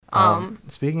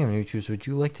Speaking of New Chews, would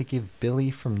you like to give Billy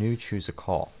from New Chews a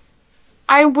call?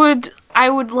 I would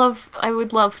love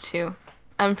to.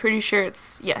 I'm pretty sure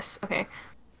it's yes. Okay.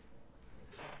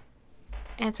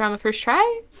 Answer on the first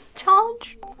try.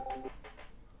 Challenge.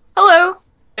 Hello.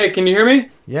 Hey, can you hear me?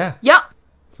 Yeah. Yep.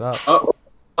 What's up? Oh,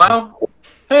 wow.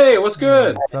 Hey, what's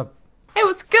good? What's up? Hey,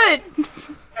 what's good?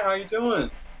 Hey, how you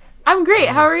doing? I'm great.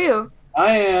 How are you?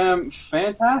 I am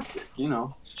fantastic.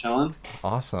 Just chilling.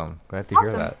 Awesome. Glad to hear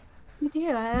Awesome. that. Good to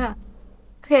hear that, yeah.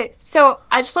 Okay, so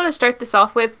I just want to start this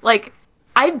off with,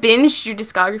 I binged your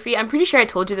discography. I'm pretty sure I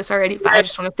told you this already, but I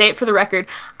just want to say it for the record.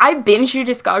 I binged your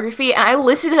discography, and I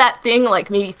listened to that thing,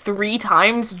 maybe 3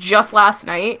 times just last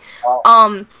night.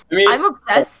 I'm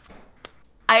obsessed.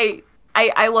 I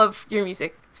love your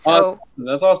music, so...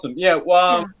 That's awesome. Yeah,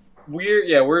 well,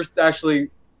 we're actually,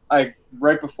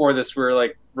 right before this,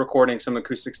 we're, recording some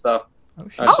acoustic stuff. Oh,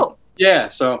 shit. Yeah,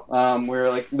 so we're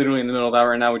literally in the middle of that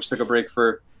right now. We just took a break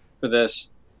for this.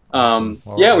 Awesome.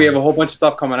 Well, we have a whole bunch of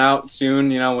stuff coming out soon.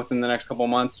 Within the next couple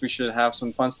of months, we should have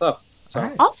some fun stuff. So,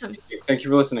 right. Awesome. Thank you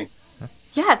for listening.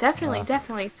 Yeah,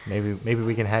 definitely. Maybe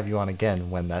we can have you on again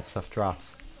when that stuff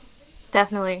drops.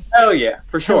 Definitely. Hell yeah,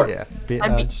 for sure. Yeah.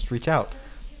 Just reach out.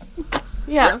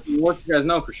 Yeah. We'll let you guys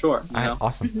know for sure.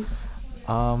 Awesome.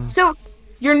 So,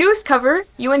 your newest cover,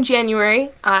 You in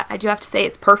January, I do have to say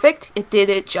it's perfect. It did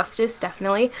it justice,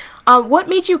 definitely. What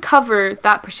made you cover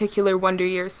that particular Wonder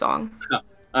Years song?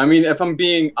 I mean, if I'm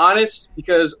being honest,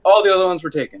 because all the other ones were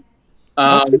taken.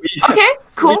 Okay,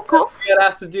 cool. We had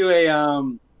asked to do be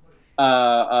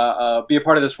a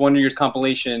part of this Wonder Years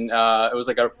compilation. It was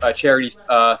a charity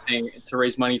thing to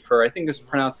raise money for, I think it was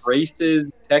pronounced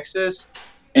Races, Texas,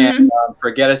 and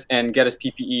for Get Us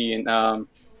PPE.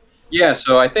 And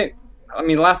so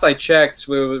last I checked,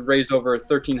 we raised over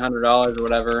 $1,300 or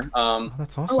whatever.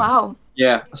 That's awesome. Oh, wow.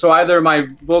 Yeah, so either my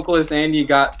vocalist Andy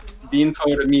got the info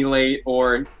to me late,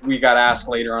 or we got asked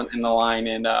later on in the line,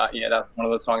 and that's one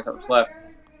of those songs that was left.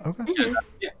 Okay.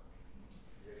 Yeah.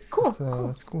 Cool.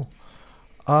 That's cool.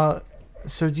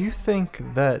 So do you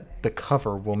think that the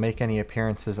cover will make any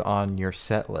appearances on your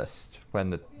set list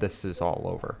when this is all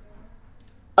over?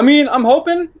 I mean, I'm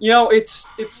hoping.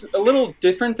 It's a little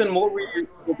different than what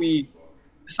we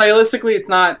stylistically. It's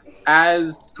not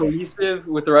as cohesive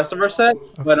with the rest of our set,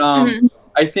 but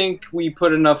I think we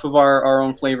put enough of our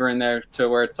own flavor in there to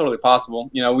where it's totally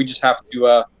possible. We just have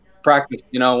to practice.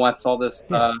 Once all this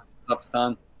stuff's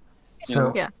done.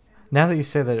 Now that you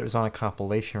say that it was on a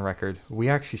compilation record, we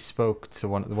actually spoke to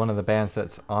one of the bands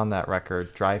that's on that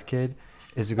record. Drive Kid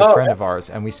is a good friend of ours,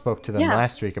 and we spoke to them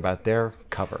last week about their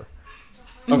cover.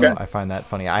 So okay. I find that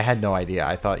funny. I had no idea.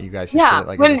 I thought you guys just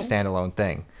did it as a standalone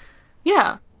thing.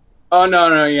 Yeah. Oh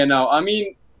no. I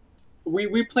mean,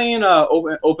 we play in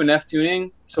open F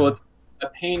tuning, so it's a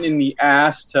pain in the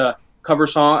ass to cover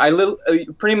song.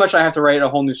 Pretty much I have to write a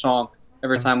whole new song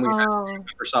every time we have to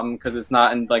cover something, because it's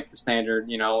not in the standard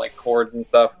chords and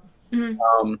stuff.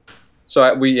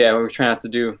 So we try not to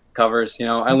do covers.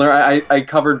 I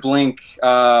covered Blink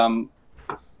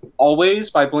Always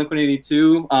by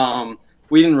Blink-182.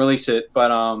 We didn't release it,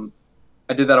 but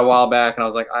I did that a while back, and I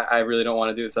was like, I really don't want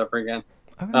to do this ever again.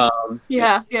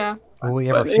 Yeah. Will we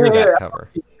ever hear that cover?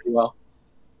 Well.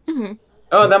 Mm-hmm.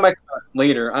 Oh, that might come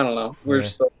later. I don't know. We're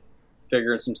still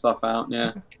figuring some stuff out.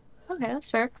 Yeah. Okay,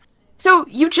 that's fair. So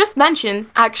you just mentioned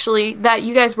actually that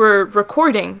you guys were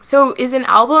recording. So is an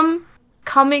album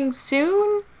coming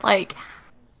soon?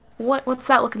 What's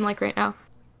that looking like right now?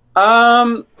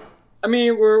 I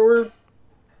mean, we're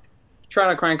trying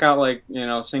to crank out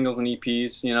singles and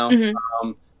EPs.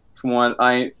 From what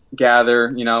I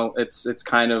gather, it's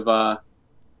kind of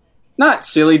not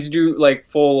silly to do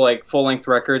full length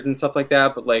records and stuff like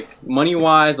that, but money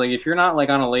wise, if you're not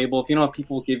on a label, if you don't have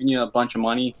people giving you a bunch of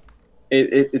money,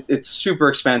 it's super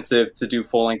expensive to do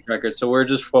full length records. So we're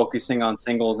just focusing on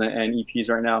singles and EPs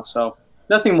right now. So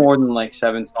nothing more than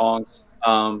 7 songs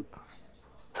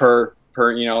per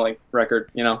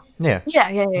record.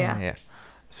 Yeah.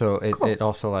 So it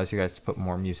also allows you guys to put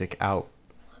more music out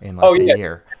in a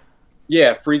year.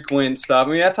 Yeah, frequent stuff. I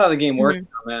mean, that's how the game works,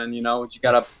 man. You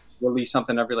gotta release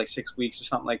something every 6 weeks or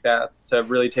something like that to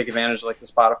really take advantage of the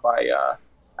Spotify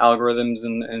algorithms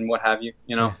and what have you.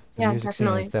 The music scene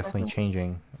definitely, is definitely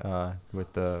changing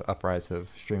with the uprise of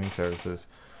streaming services.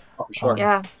 Oh, for sure.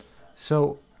 Yeah.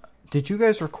 So, did you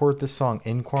guys record this song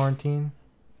in quarantine?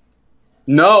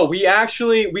 No, we got asked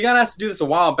to do this a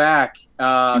while back,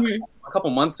 a couple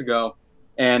months ago,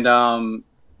 and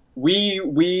we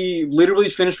literally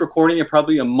finished recording it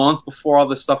probably a month before all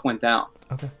this stuff went down.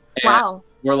 Okay. And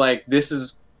we're like, this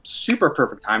is super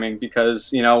perfect timing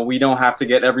because, you know, we don't have to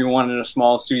get everyone in a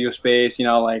small studio space, you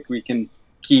know, like we can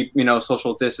keep, you know,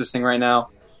 social distancing right now.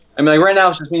 I mean, like right now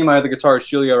it's just me and my other guitarist,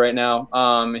 Julio, right now.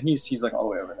 And he's like all the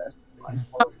way over there.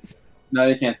 No,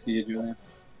 they can't see you, Julio.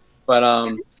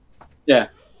 But, yeah.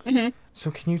 Mm-hmm. So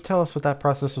can you tell us what that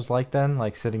process was like then?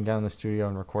 Like sitting down in the studio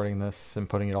and recording this and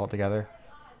putting it all together?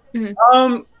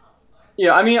 Mm-hmm.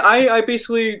 Yeah, I mean, I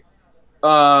basically,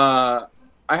 I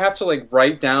have to like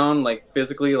write down like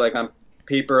physically, like on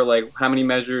paper, like how many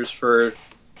measures for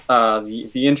the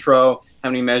intro, how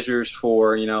many measures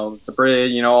for, you know, the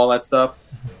bridge, you know, all that stuff.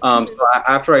 So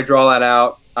after I draw that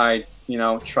out, I, you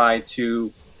know, try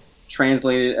to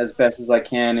translate it as best as I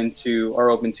can into our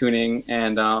open tuning,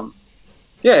 and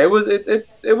yeah, it was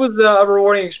a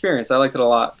rewarding experience. I liked it a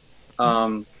lot.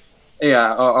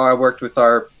 Yeah, I worked with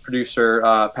our producer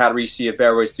Pat Reese at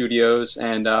Bearway Studios,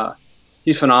 and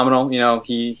he's phenomenal. You know,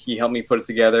 he helped me put it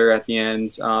together at the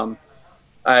end.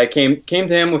 I came to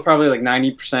him with probably like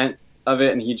 90% of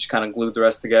it, and he just kind of glued the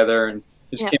rest together, and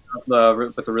just came up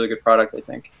with a really good product, I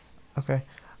think. Okay.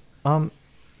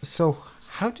 So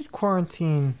how did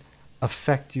quarantine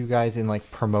affect you guys in like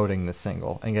promoting the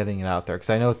single and getting it out there? Because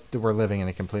I know that we're living in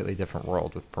a completely different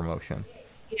world with promotion.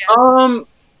 Yeah.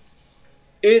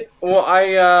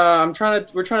 We're trying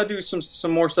to do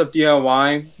some more stuff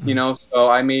DIY, you know. So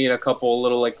I made a couple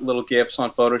little GIFs on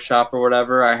Photoshop or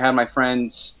whatever. I had my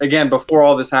friends, again, before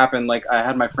all this happened, like I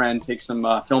had my friend take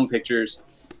some film pictures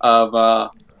of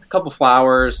a couple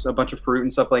flowers, a bunch of fruit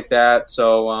and stuff like that.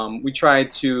 So we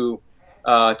tried to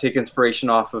take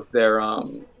inspiration off of their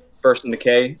Burst and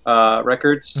Decay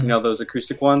records, you know, those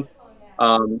acoustic ones.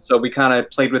 So we kind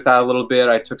of played with that a little bit.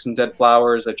 I took some dead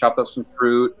flowers, I chopped up some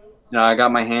fruit. You know, I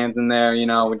got my hands in there, you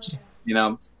know, which, you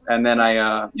know, and then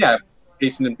I,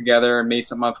 pasted them together and made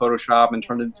something on Photoshop and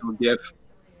turned it into a GIF.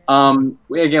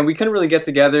 We couldn't really get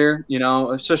together, you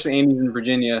know, especially Amy's in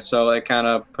Virginia, so it kind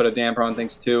of put a damper on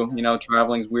things too. You know,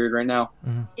 traveling's weird right now.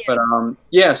 Mm-hmm. But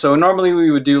so normally we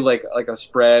would do like a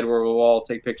spread where we'll all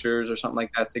take pictures or something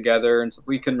like that together, and so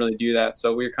we couldn't really do that,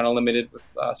 so we were kind of limited with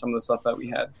some of the stuff that we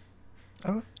had.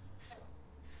 Okay.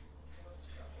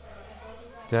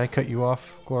 Did I cut you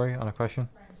off, Glory, on a question?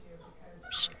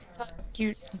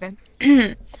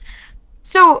 Okay.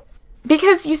 So,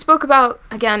 because you spoke about,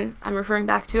 again, I'm referring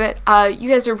back to it, you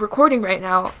guys are recording right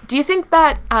now. Do you think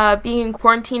that being in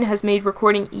quarantine has made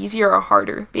recording easier or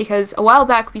harder? Because a while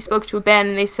back we spoke to a band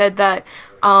and they said that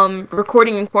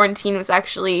recording in quarantine was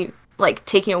actually like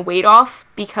taking a weight off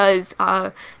because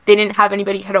they didn't have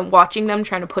anybody kind of watching them,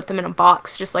 trying to put them in a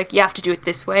box, just like, you have to do it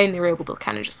this way, and they were able to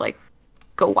kind of just like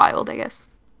go wild, I guess.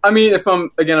 I mean, if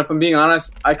I'm being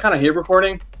honest, I kind of hate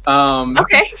recording.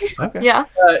 Okay. Yeah.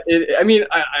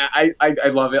 I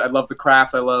love it. I love the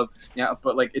craft. I love,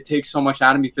 but like it takes so much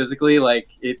out of me physically, like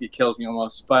it kills me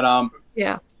almost. But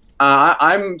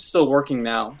I'm still working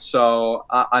now, so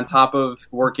on top of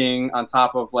working, on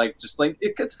top of like just like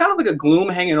it's kind of like a gloom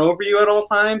hanging over you at all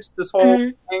times. This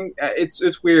whole thing,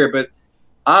 it's weird, but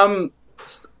I don't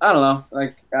know,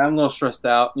 like I'm a little stressed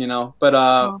out, you know,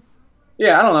 but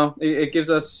yeah, I don't know. It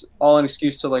gives us all an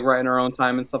excuse to like write in our own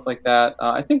time and stuff like that.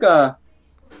 I think how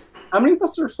many of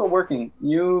us are still working?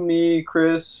 You, me,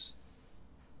 Chris,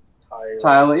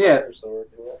 Tyler.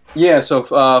 Yeah. So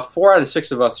 4 out of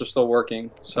 6 of us are still working.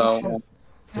 So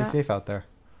stay safe out there.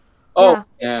 Oh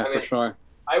yeah, for sure.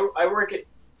 I work at.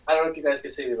 I don't know if you guys can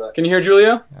see me, but can you hear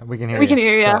Julia? Yeah, we can hear you. We can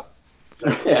hear you.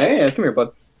 Yeah. Come here,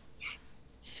 bud.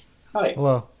 Hi.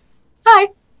 Hello.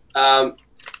 Hi.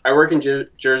 I work in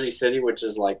Jersey City, which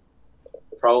is like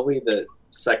probably the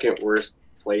second worst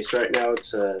place right now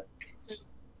to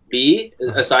be,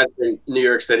 aside from New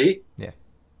York City. Yeah.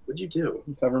 What'd you do?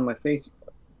 I'm covering my face.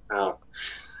 Oh.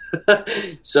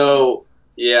 So,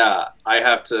 yeah, I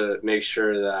have to make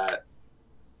sure that,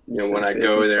 when I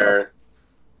go there,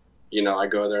 I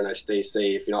go there and I stay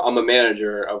safe. I'm a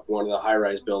manager of one of the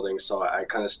high-rise buildings, so I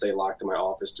kind of stay locked in my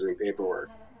office doing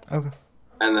paperwork. Okay.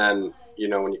 And then,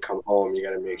 when you come home, you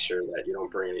got to make sure that you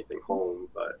don't bring anything home.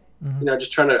 But,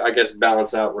 just trying to, I guess,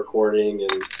 balance out recording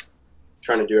and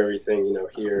trying to do everything,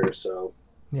 here. So,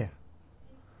 yeah.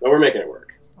 But we're making it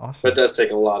work. Awesome. But it does take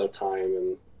a lot of time.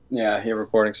 And yeah, I hate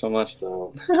recording so much.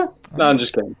 So, no, I'm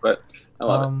just kidding, but I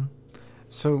love it.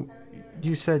 So,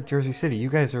 you said Jersey City. You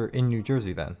guys are in New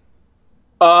Jersey then?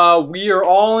 We are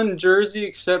all in Jersey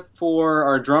except for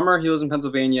our drummer. He lives in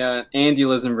Pennsylvania. Andy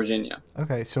lives in Virginia.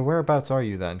 Okay, so whereabouts are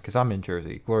you then? Because I'm in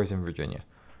Jersey. Glory's in Virginia.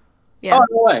 Yeah. Oh,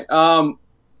 no way.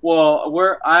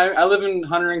 Well, I live in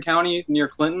Hunterdon County near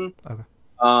Clinton. Okay.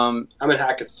 I'm in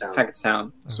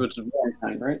Hackettstown. Which is Warren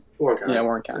County, right? Warren County. Yeah,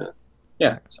 Warren County.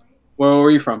 Yeah. So, where are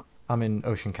you from? I'm in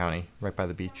Ocean County, right by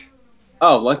the beach.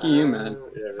 Oh, lucky you, man.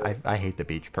 I hate the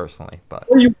beach personally, but.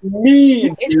 What do you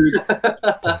mean, dude?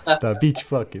 The beach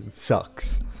fucking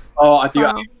sucks. Oh, dude,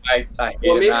 I hate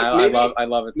it. I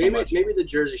love it so much. Maybe the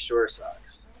Jersey Shore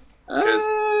sucks.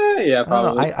 Yeah,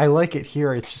 probably. I like it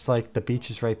here. It's just like the beach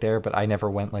is right there, but I never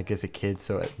went like as a kid.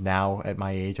 So now at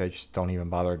my age, I just don't even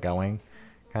bother going,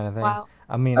 kind of thing. Wow.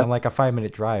 I mean, I'm like a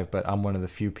 5-minute drive, but I'm one of the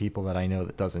few people that I know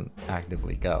that doesn't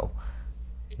actively go.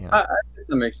 You know? I guess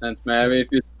that makes sense, man. I mean, if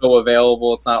it's so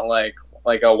available, it's not like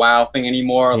a wow thing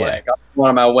anymore. Yeah. Like I'm going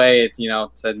on my way, it's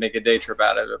to make a day trip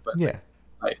out of it. But yeah,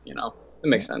 life, it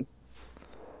makes sense.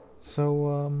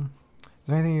 So, is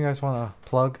there anything you guys want to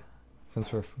plug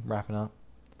since we're wrapping up?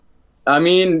 I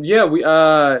mean, yeah, we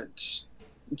just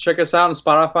check us out on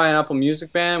Spotify and Apple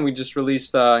Music Band. We just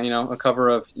released a cover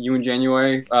of You in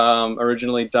January,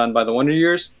 originally done by the Wonder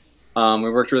Years.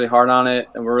 We worked really hard on it,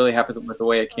 and we're really happy with the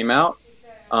way it came out.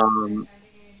 We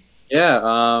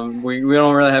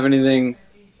don't really have anything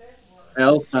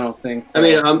else, I don't think. I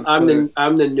mean,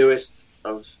 I'm the newest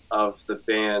of the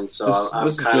band, so I'm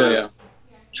kind of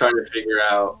trying to figure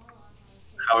out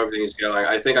how everything's going.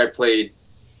 I think I played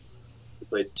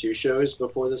 2 shows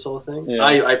before this whole thing. Yeah.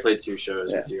 I played 2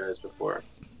 shows with you guys before.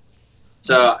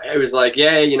 So it was like,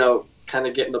 kind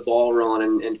of getting the ball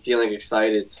rolling and feeling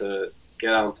excited to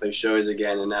get out and play shows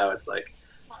again. And now it's like,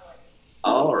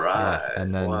 all right. Yeah,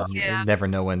 and then you never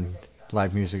know when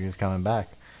live music is coming back.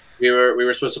 We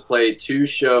were supposed to play 2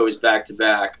 shows back to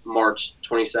back, March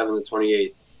 27th and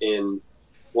 28th,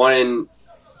 one in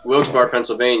Wilkes-Barre,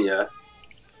 Pennsylvania,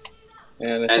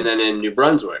 and then in New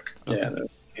Brunswick,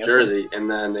 Jersey, and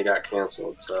then they got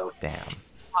canceled. So damn.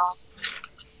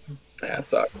 Yeah, it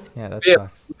sucks. Yeah, that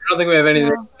sucks. I don't think we have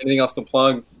anything else to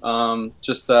plug.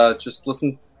 Just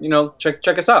listen.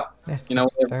 Check us out. Yeah, we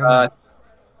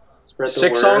have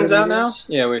 6 songs out now.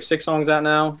 Yeah, we have 6 songs out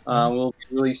now. We'll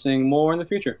be releasing more in the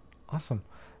future. Awesome.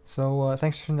 So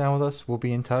thanks for sitting down with us. We'll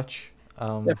be in touch.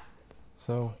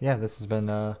 So this has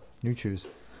been New Chews.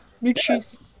 New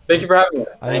Chews. Thank you for having me.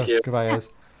 Thank you. Goodbye, guys.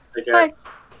 Take care.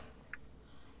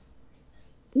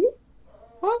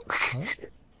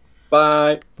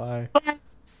 Bye. Bye.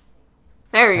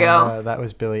 There we go. That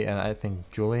was Billy, and I think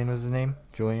Julian was his name.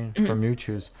 Julian from New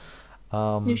Chews.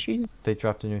 New Chews. They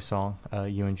dropped a new song,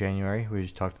 You in January. We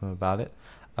just talked to them about it.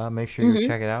 Make sure you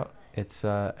check it out. It's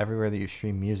everywhere that you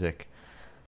stream music.